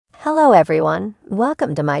Hello everyone,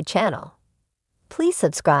 welcome to my channel. Please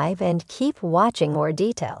subscribe and keep watching more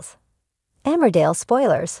details. Emmerdale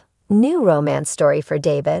spoilers. New romance story for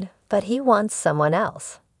David, but he wants someone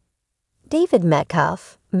else. David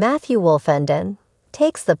Metcalf, Matthew Wolfenden,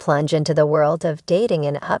 takes the plunge into the world of dating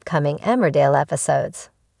in upcoming Emmerdale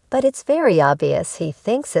episodes, but it's very obvious he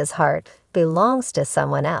thinks his heart belongs to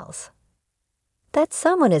someone else. That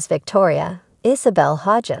someone is Victoria, Isabel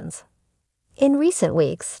Hodgins. In recent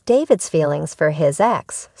weeks, David's feelings for his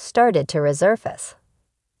ex started to resurface.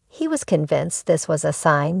 He was convinced this was a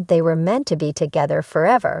sign they were meant to be together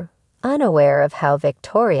forever, unaware of how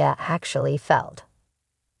Victoria actually felt.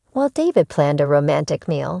 While David planned a romantic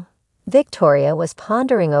meal, Victoria was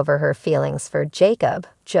pondering over her feelings for Jacob,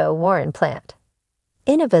 Joe Warren Plant.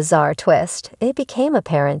 In a bizarre twist, it became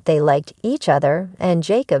apparent they liked each other, and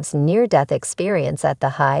Jacob's near-death experience at the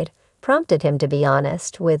Hyde prompted him to be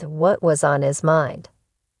honest with what was on his mind.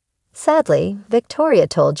 Sadly, Victoria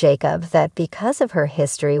told Jacob that because of her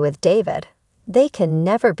history with David, they can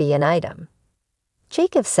never be an item.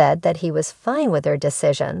 Jacob said that he was fine with her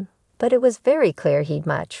decision, but it was very clear he'd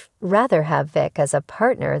much rather have Vic as a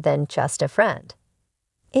partner than just a friend.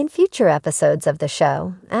 In future episodes of the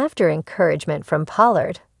show, after encouragement from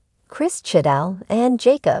Pollard, Chris Chiddell, and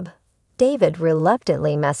Jacob, David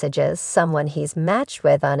reluctantly messages someone he's matched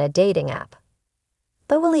with on a dating app.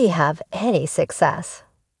 But will he have any success?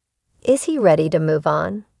 Is he ready to move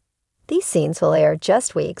on? These scenes will air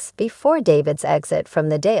just weeks before David's exit from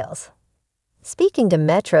the Dales. Speaking to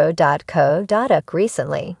Metro.co.uk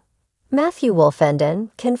recently, Matthew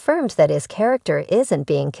Wolfenden confirmed that his character isn't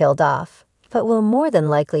being killed off, but will more than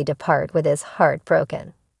likely depart with his heart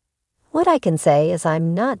broken. "What I can say is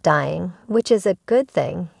I'm not dying, which is a good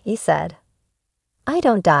thing," he said. "I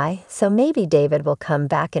don't die, so maybe David will come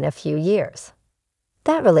back in a few years."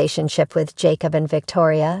 That relationship with Jacob and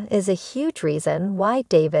Victoria is a huge reason why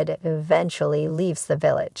David eventually leaves the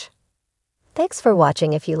village. Thanks for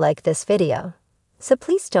watching if you like this video. So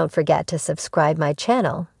please don't forget to subscribe my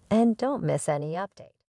channel and don't miss any update.